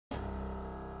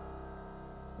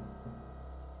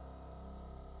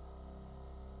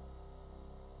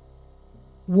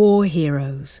war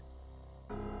heroes.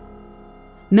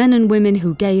 Men and women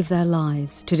who gave their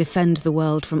lives to defend the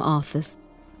world from Arthas,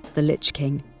 the Lich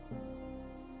King.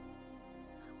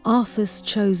 Arthas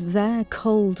chose their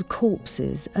cold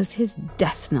corpses as his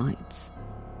death knights.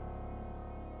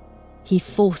 He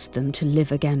forced them to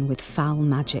live again with foul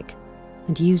magic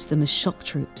and used them as shock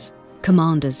troops,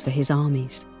 commanders for his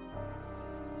armies.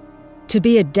 To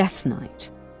be a death knight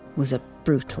was a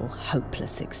brutal,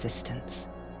 hopeless existence,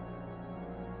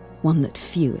 one that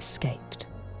few escaped.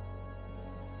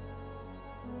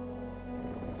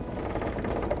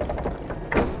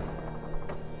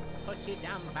 Put your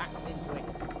damn backs into it.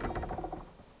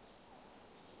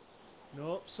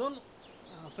 Nope, son.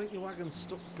 I think your wagon's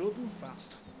stuck good and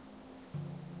fast.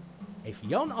 If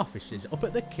yon officers up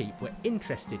at the keep were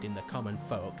interested in the common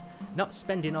folk, not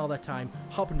spending all their time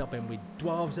hobnobbing with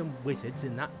dwarves and wizards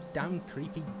and that damn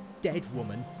creepy dead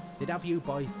woman, they'd have you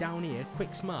boys down here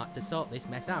quick smart to sort this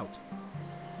mess out.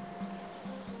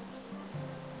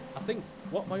 I think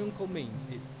what my uncle means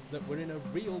is that we're in a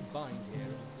real bind here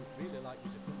and we'd really like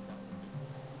you to come down.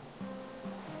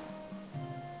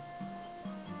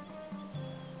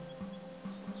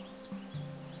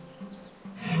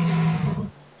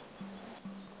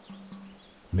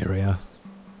 Miria,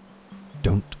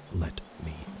 don't let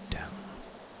me down.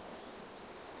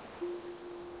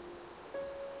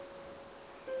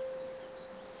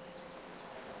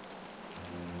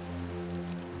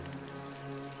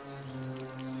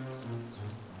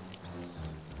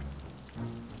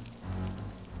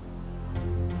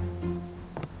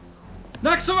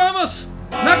 Naxxramas!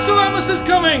 Naxxramas is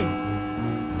coming!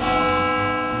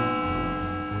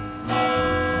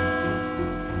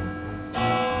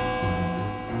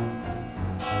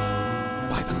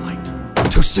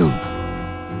 Too soon.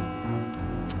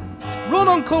 Run,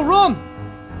 Uncle, run!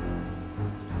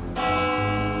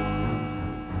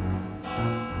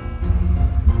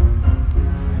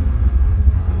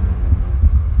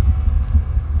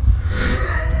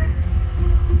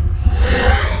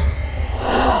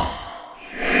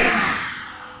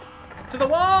 To the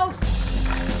walls!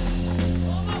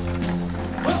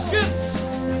 Muskets!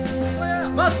 Clear!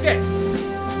 Muskets!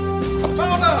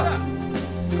 Powder!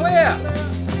 Clear!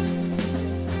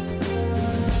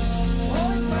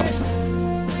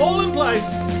 Ball in place!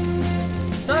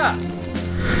 Sir!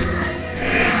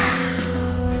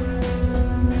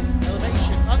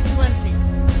 Elevation, up 20.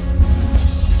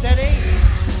 Steady.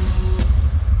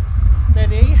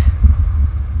 Steady.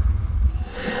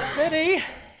 Steady.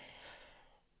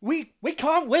 We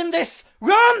can't win this!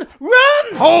 Run!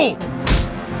 Run! Hold!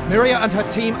 Miria and her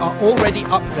team are already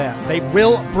up there. They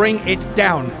will bring it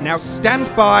down. Now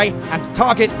stand by and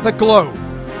target the glow.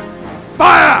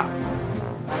 Fire!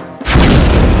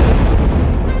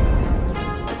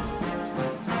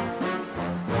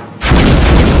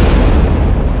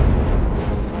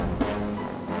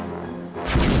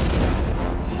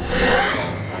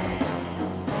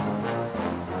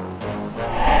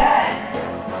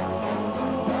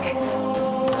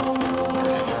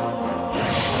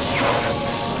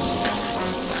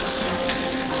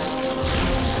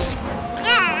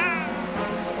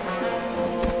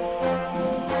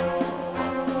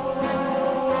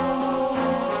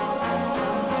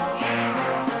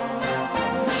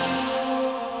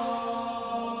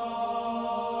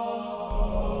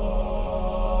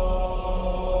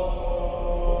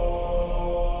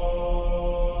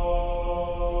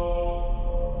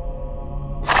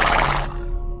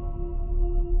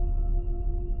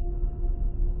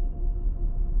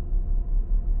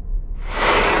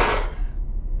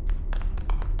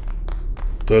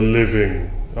 The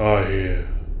living are here.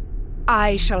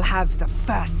 I shall have the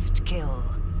first kill.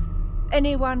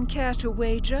 Anyone care to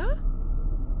wager?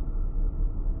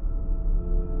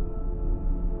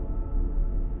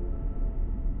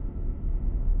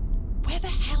 Where the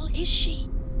hell is she?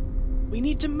 We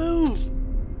need to move.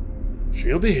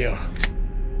 She'll be here.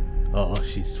 Oh,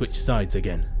 she's switched sides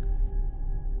again.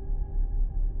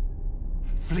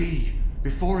 Flee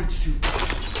before it's too...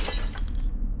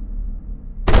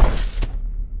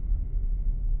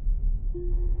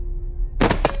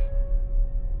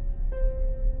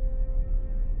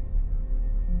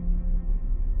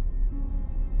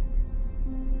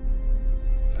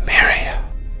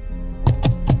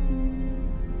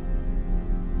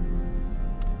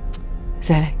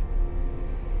 Zedek.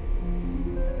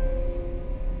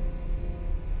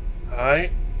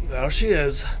 Aye, there she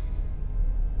is.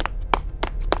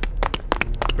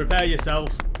 Prepare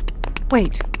yourselves.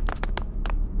 Wait,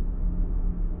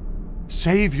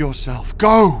 Save yourself.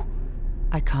 Go!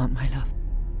 I can't, my love.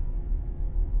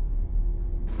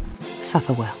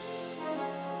 Suffer well.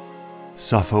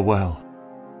 Suffer well.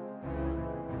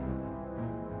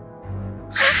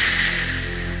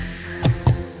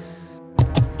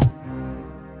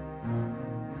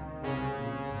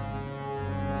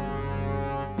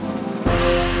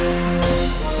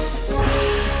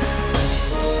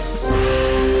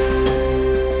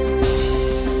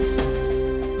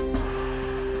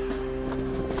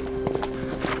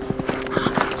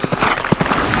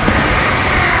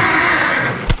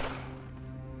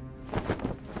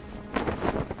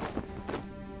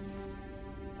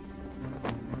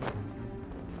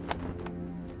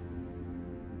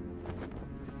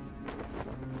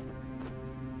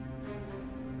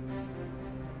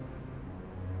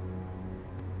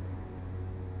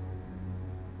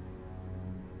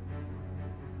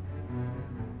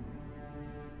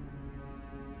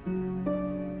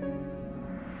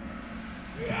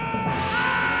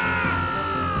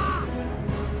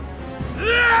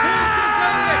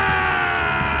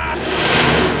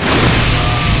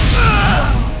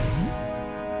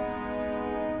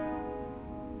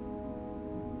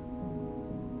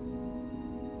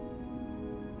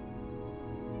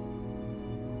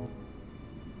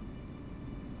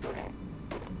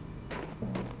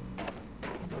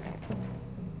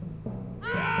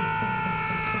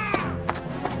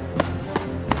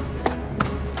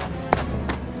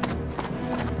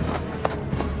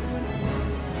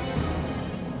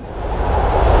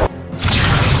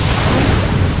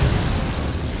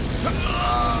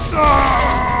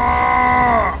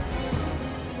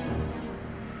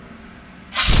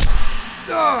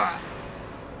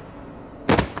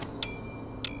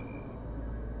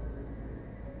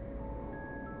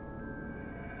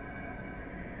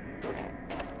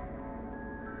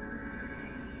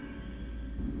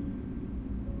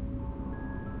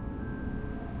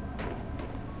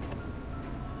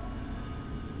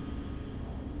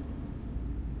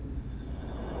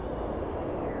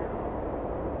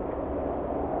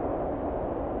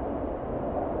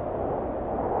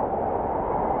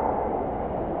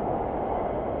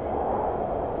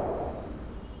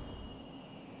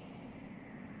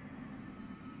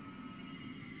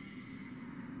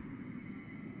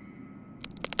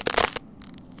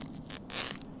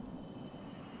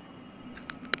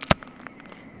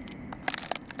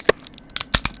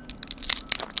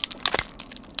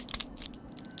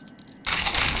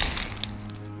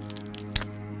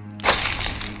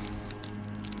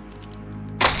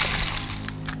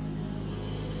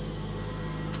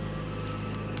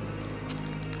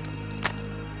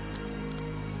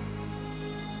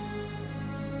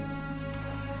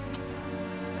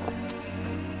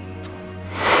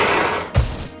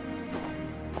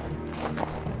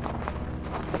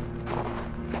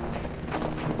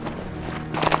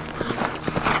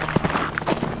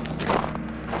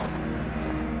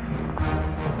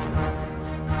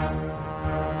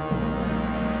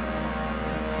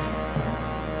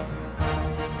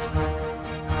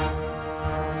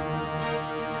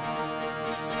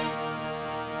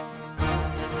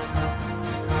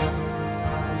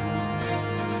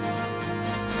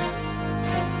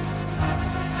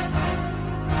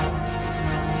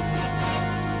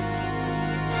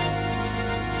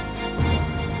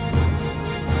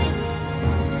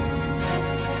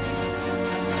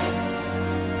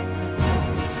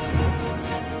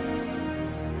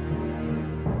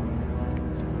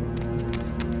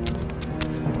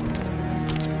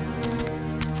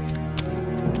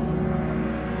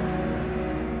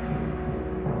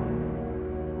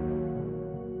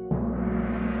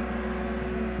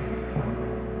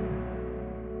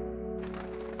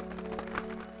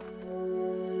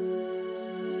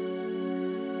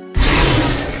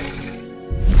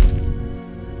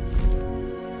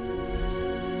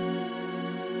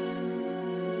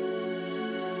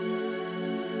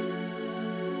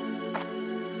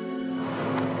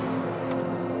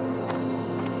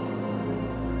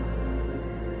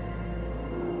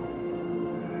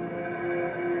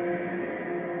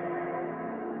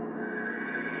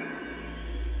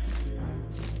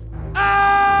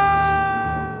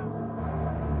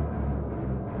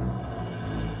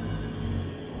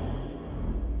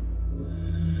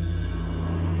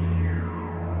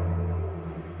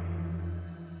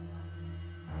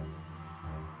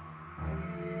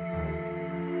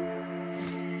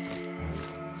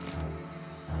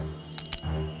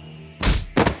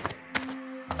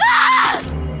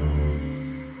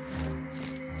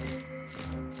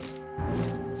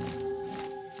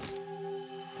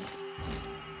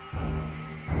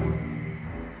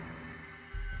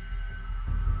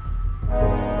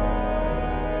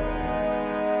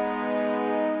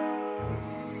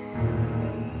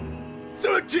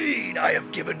 17 I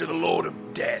have given to the Lord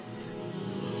of Death.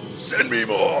 Send me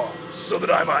more, so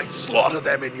that I might slaughter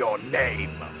them in your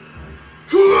name.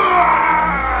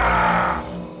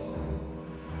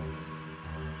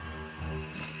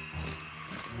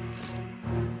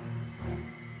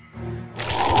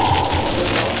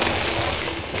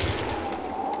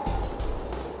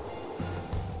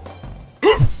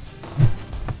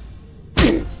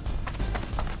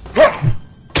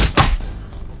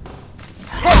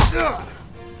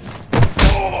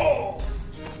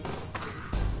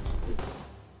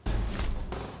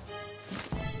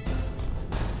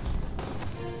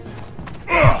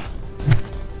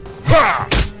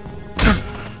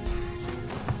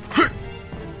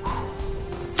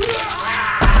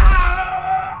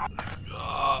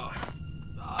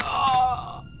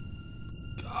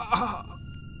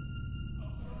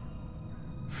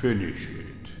 Finish it.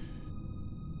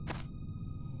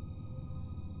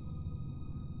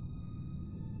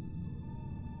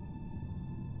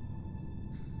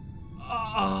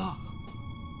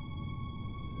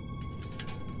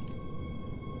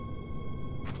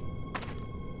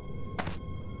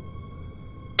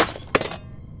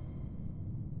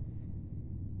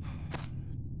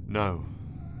 No.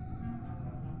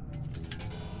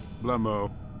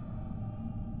 Blamo.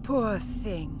 Poor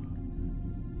thing.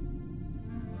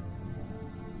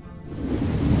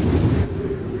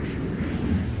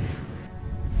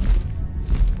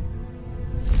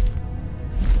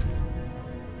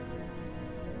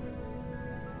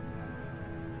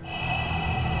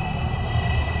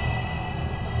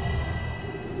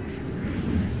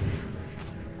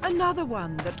 Another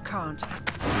one that can't.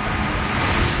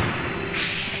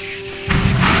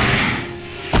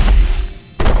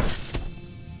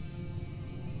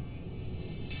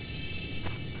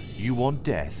 You want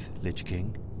death, Lich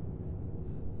King?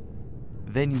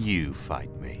 Then you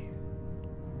fight me.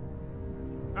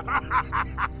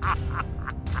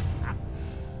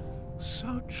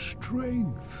 Such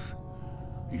strength.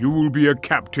 You will be a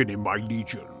captain in my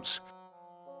legions.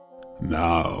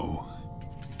 Now,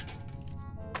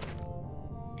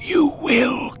 you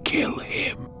will kill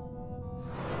him.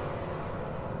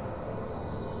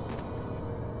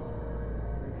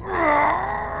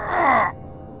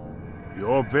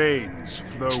 Your veins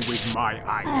flow with my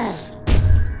ice.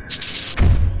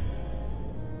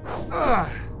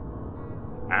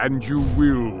 And you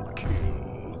will kill.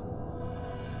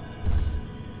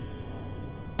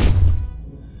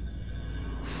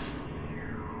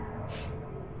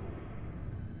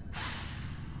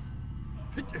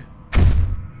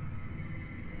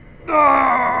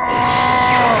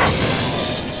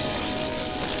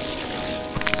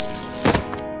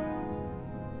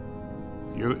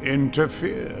 You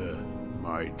interfere,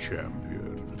 my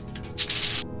champion.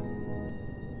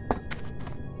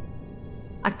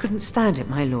 I couldn't stand it,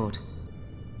 my lord.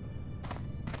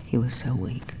 He was so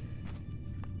weak.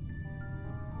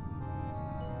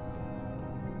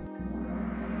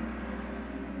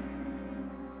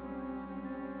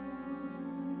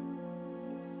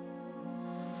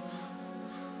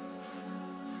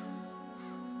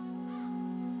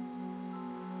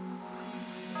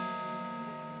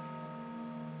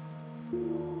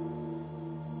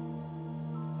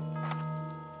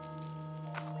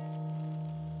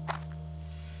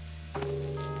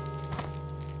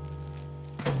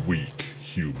 Weak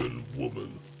human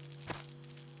woman.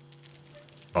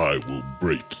 I will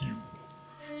break you.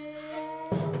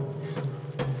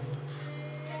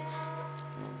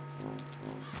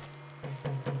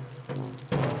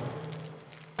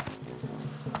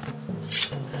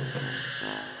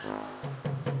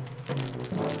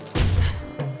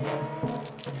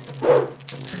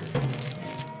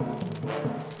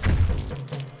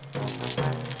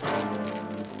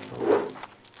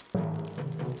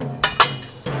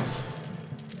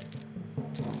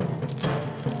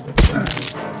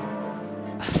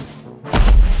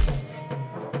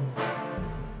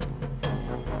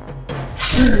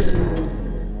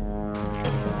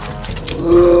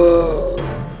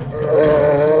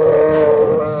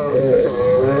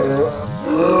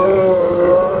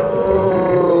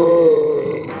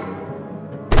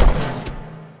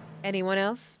 Anyone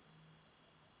else?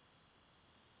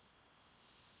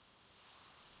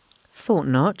 Thought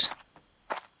not.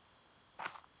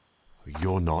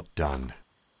 You're not done.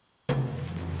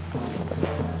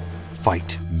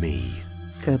 Fight me.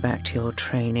 Go back to your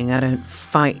training. I don't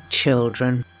fight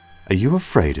children. Are you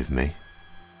afraid of me?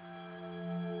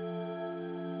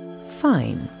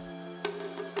 Fine.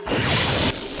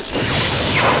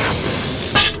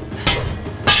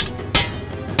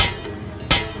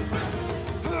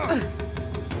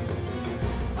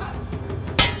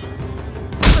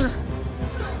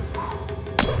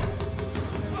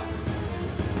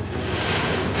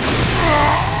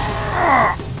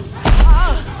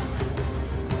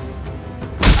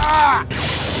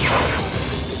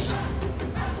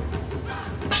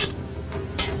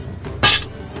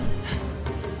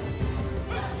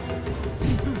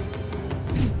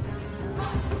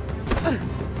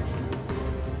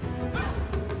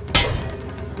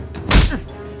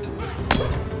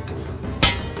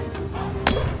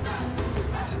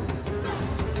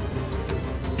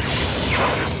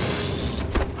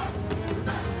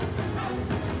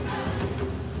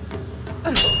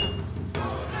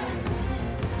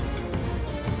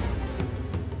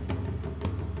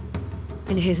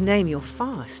 his name, you're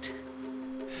fast.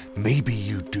 Maybe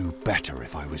you'd do better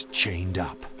if I was chained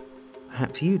up.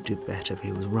 Perhaps you'd do better if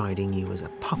he was riding you as a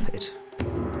puppet.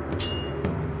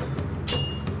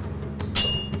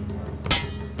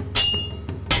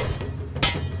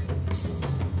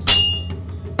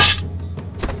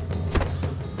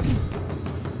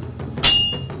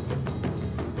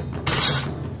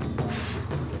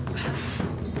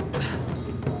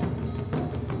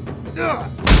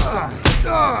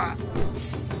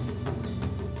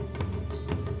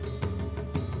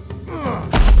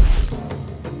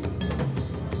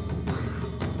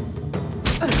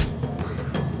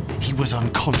 He was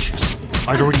unconscious.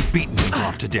 I'd already beaten him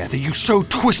half to death. Are you so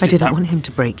twisted? I didn't want him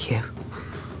to break you.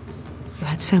 You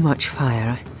had so much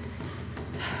fire.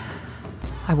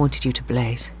 I wanted you to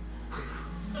blaze.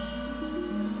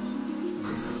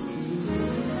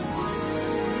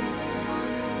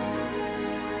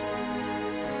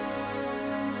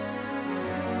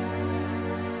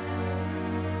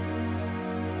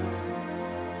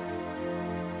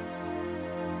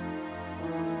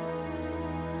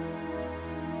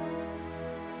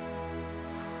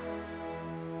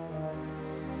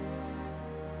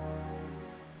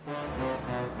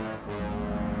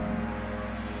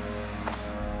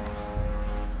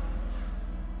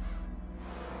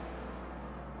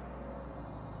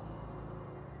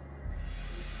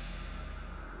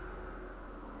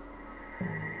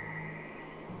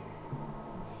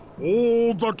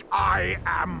 All that I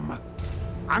am.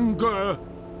 Anger,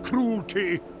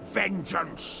 cruelty,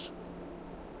 vengeance.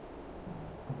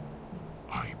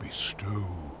 I bestow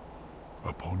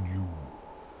upon you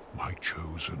my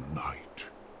chosen knight.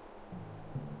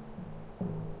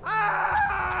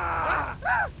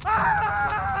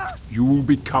 You will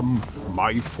become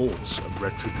my force of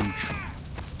retribution.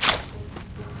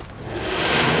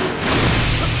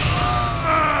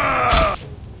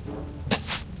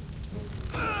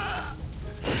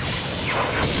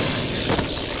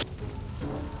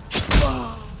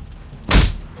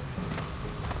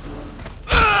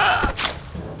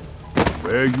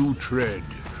 Where you tread,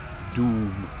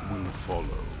 doom will follow.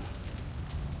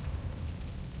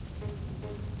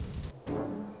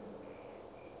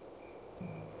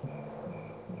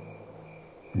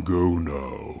 Go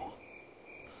now,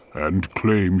 and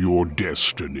claim your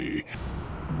destiny.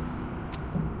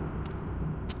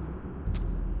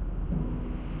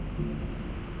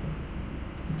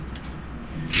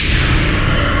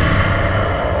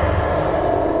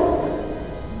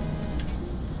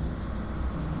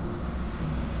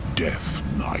 Death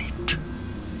Knight.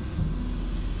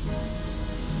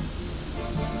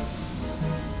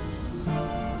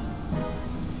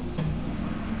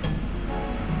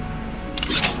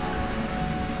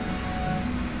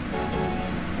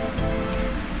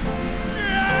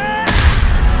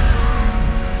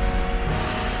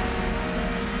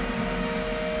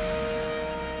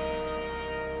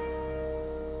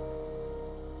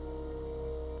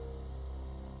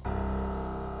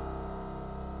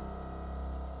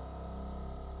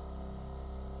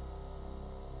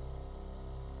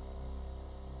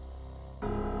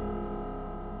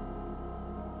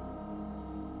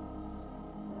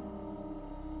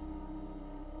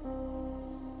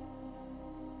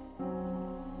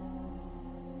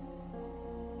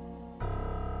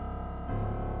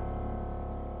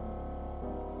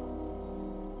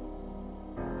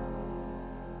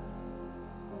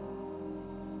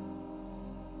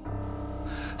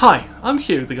 Hi, I'm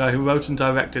Hugh, the guy who wrote and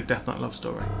directed Death Knight Love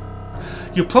Story.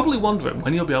 You're probably wondering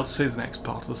when you'll be able to see the next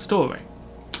part of the story.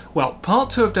 Well, part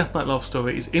 2 of Death Knight Love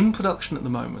Story is in production at the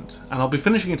moment, and I'll be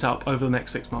finishing it up over the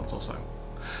next 6 months or so.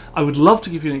 I would love to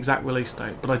give you an exact release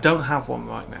date, but I don't have one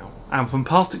right now, and from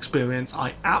past experience,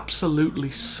 I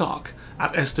absolutely suck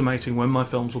at estimating when my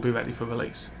films will be ready for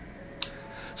release.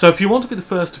 So if you want to be the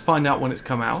first to find out when it's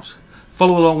come out,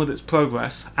 follow along with its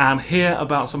progress, and hear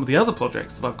about some of the other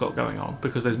projects that I've got going on,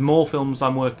 because there's more films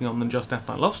I'm working on than just Death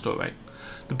Knight Love Story,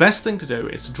 the best thing to do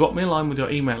is to drop me a line with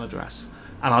your email address,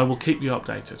 and I will keep you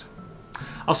updated.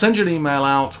 I'll send you an email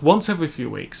out once every few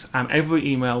weeks, and every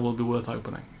email will be worth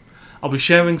opening. I'll be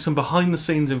sharing some behind the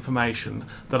scenes information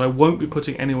that I won't be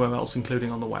putting anywhere else,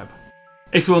 including on the web.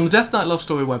 If you're on the Death Knight Love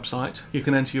Story website, you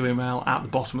can enter your email at the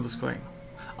bottom of the screen.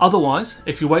 Otherwise,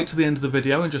 if you wait to the end of the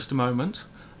video in just a moment,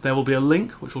 there will be a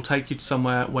link which will take you to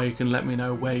somewhere where you can let me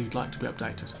know where you'd like to be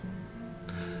updated.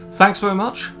 Thanks very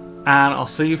much, and I'll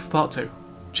see you for part 2.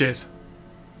 Cheers.